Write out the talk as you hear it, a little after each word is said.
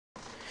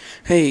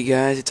Hey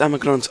guys, it's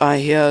Amacron's Eye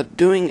here,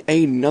 doing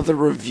another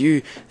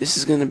review. This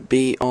is going to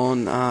be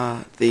on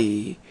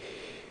the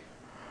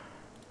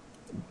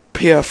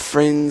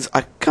pyrefiends.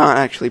 I can't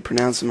actually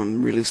pronounce them,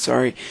 I'm really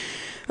sorry.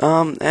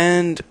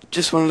 And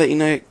just want to let you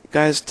know,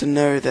 guys, to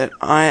know that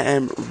I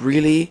am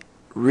really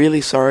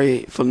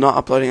sorry for not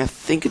uploading. I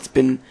think it's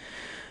been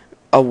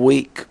a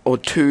week or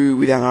two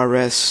without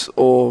RS,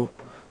 or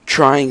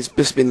trying. It's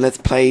just been Let's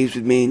Plays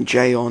with me and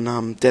Jay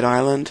on Dead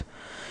Island.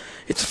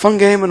 It's a fun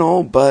game and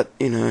all, but,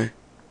 you know,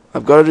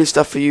 I've got to do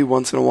stuff for you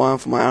once in a while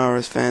for my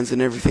RS fans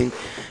and everything,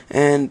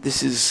 and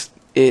this is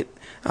it.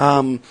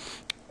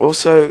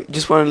 Also,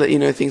 just want to let you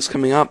know things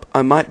coming up.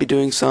 I might be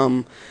doing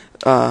some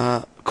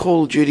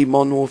Call of Duty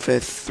Modern Warfare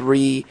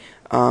 3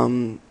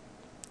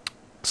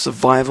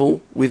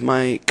 survival with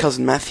my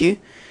cousin Matthew,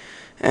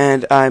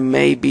 and I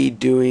may be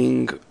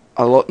doing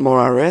a lot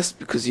more RS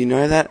because you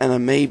know that, and I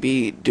may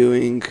be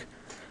doing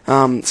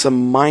some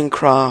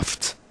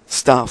Minecraft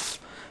stuff.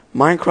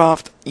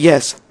 Minecraft,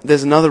 yes,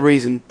 there's another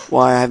reason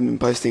why I haven't been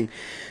posting.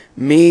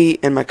 Me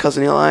and my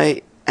cousin Eli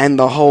and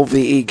the whole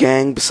VE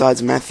gang,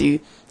 besides Matthew,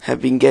 have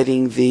been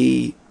getting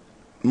the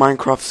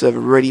Minecraft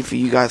server ready for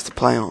you guys to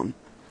play on.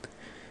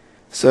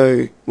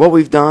 So, what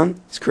we've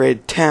done is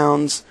created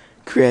towns,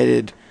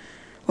 created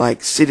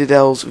like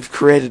citadels, we've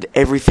created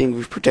everything,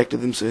 we've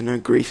protected them so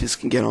no griefers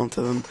can get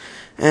onto them.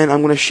 And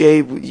I'm going to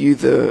share with you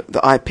the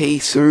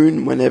IP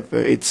soon, whenever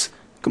it's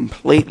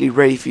completely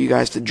ready for you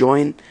guys to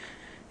join.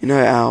 You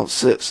know, our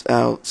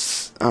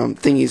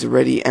thingies are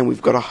ready, and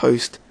we've got a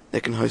host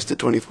that can host it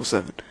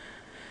 24/7.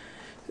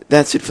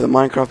 That's it for the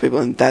Minecraft people,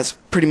 and that's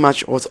pretty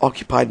much what's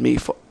occupied me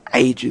for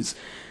ages,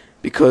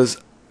 because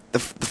the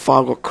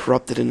file got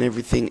corrupted and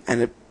everything,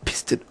 and it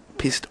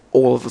pissed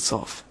all of us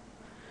off.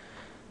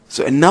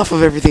 So enough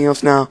of everything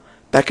else now,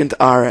 back into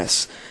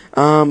RS.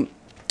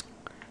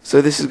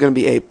 So this is going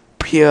to be a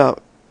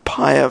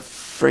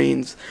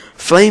pyrefiends,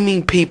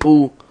 flaming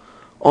people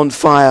on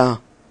fire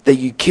that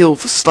you kill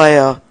for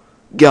Slayer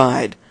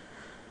guide.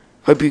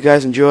 Hope you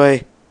guys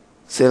enjoy.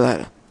 See you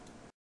later.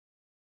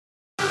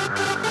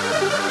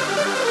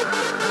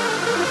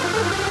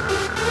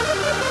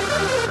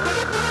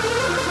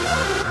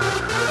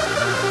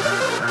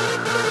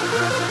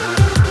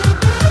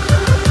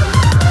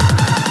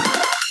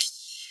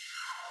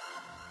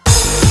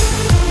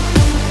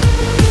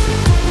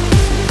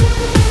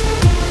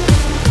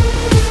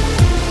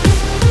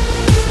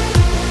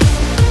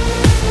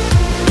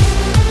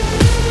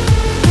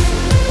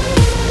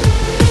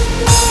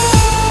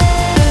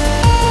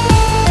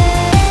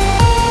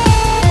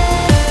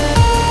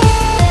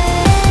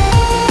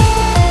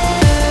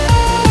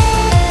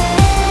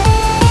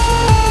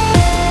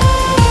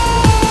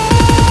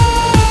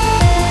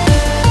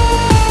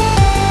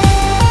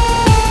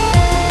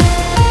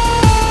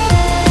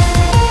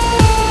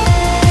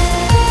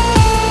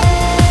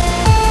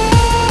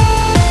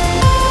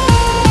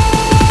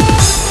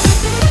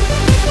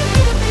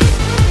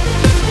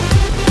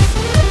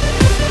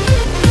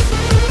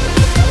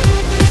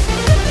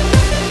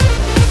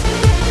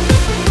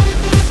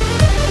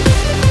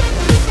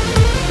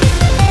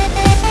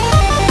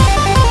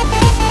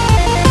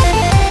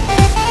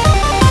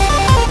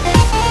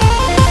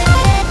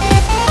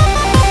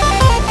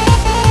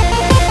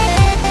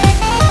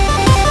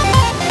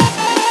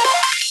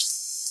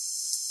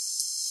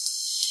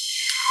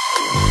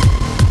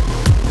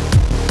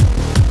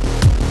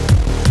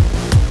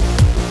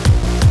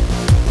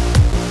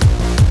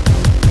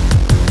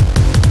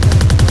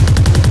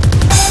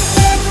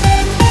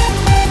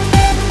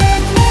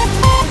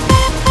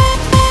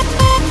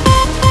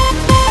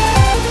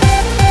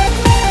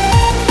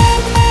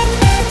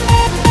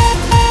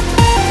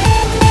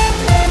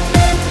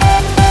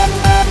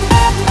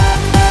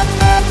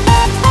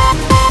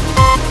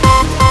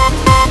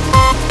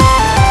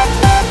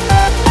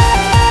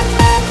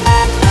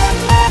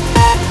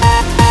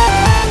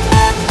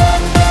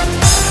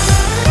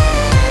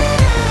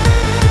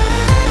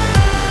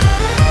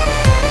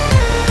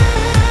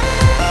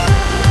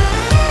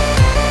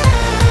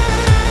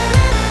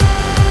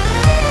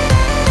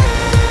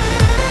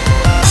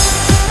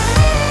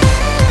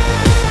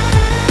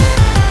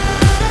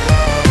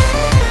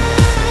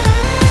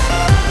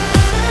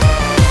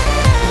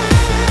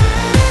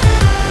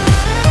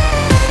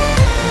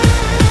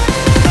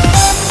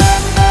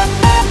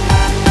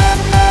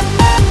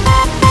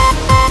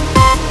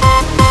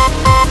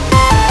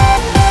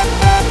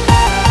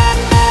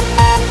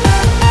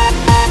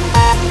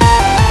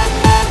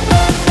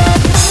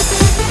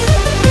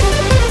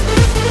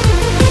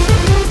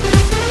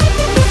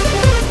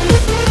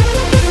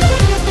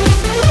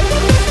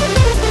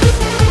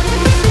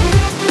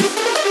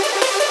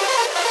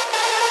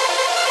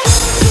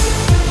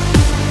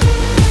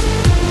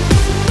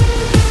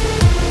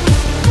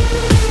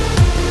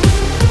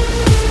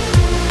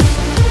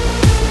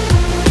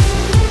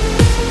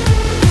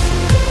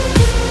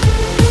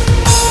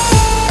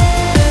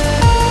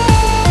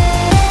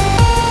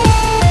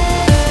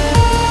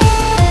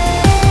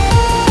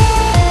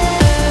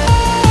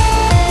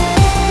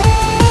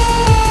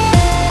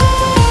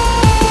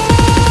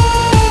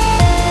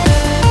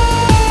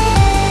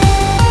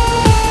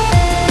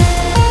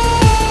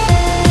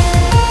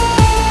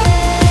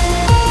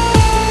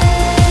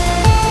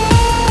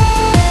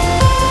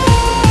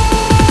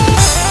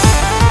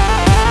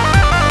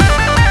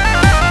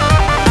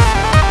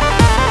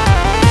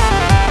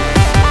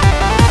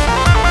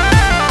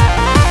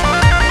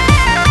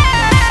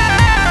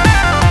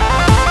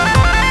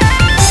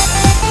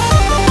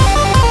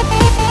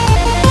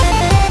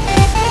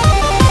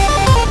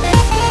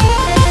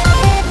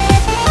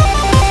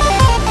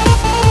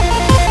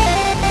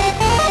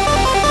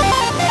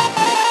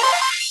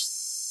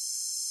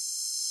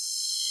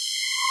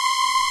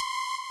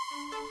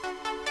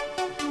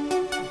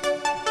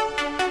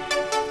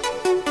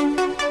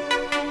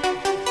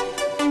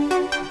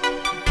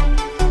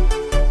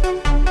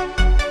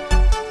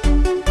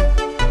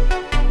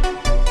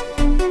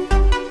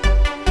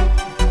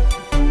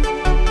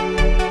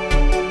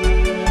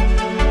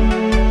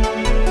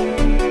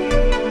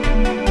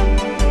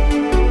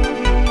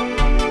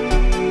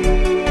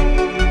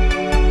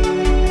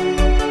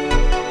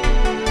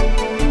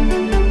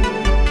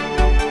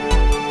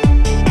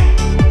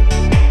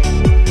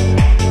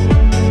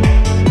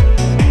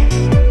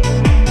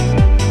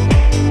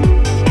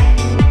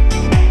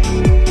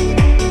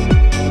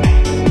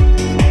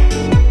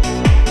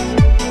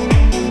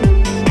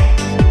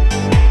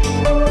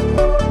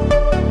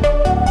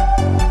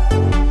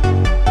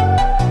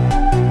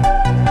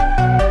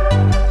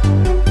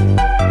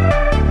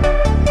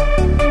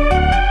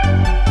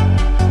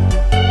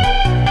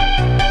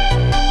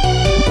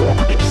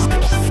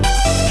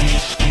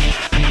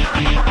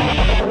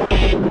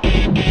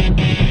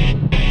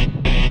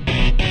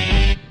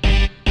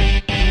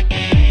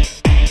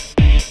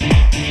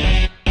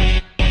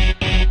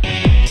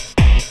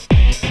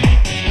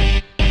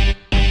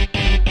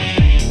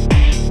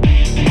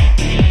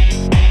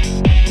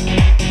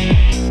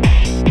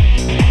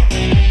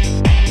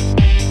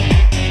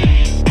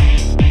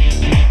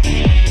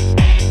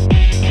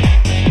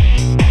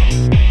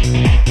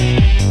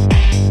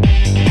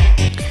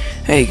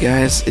 Hey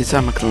guys, it's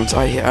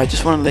Amaklonsai here. I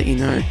just want to let you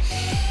know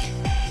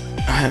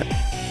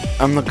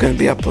I'm not going to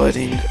be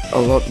uploading a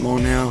lot more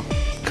now,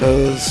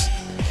 because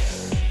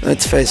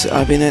let's face it,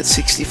 I've been at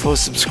 64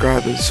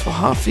 subscribers for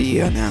half a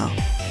year now,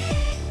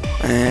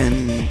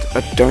 and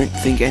I don't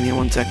think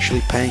anyone's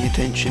actually paying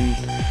attention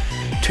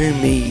to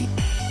me,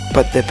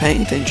 but they're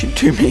paying attention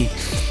to me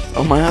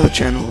on my other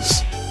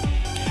channels.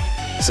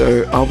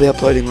 So I'll be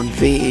uploading on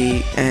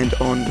VE and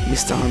on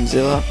Mr.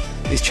 Hunzilla.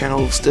 This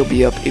channel will still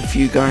be up. If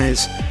you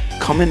guys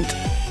comment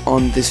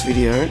on this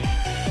video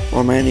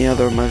or any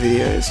other of my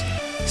videos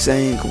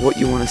saying what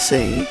you want to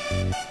see,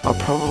 I'll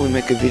probably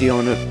make a video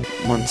on it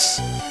once,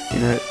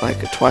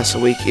 like twice a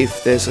week.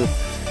 If there's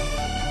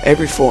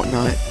every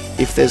fortnight,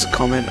 if there's a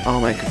comment,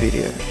 I'll make a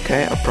video,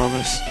 okay? I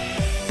promise.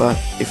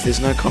 But if there's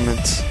no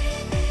comments,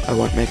 I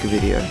won't make a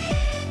video,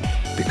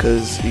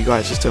 because you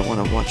guys just don't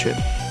want to watch it,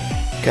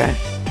 okay?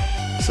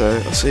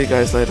 So I'll see you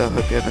guys later.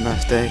 Hope you have a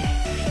nice day.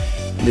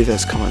 Leave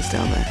those comments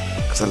down there,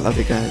 because I love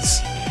you guys.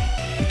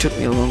 You took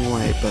me a long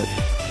way, but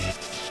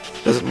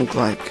doesn't look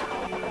like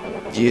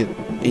you're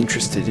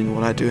interested in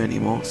what I do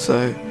anymore.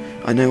 So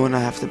I know when I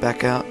have to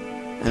back out,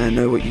 and I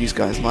know what you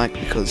guys like,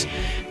 because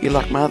you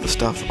like my other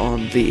stuff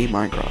on VE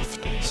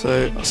Minecraft.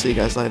 So I'll see you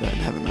guys later, and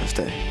have a nice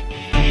day.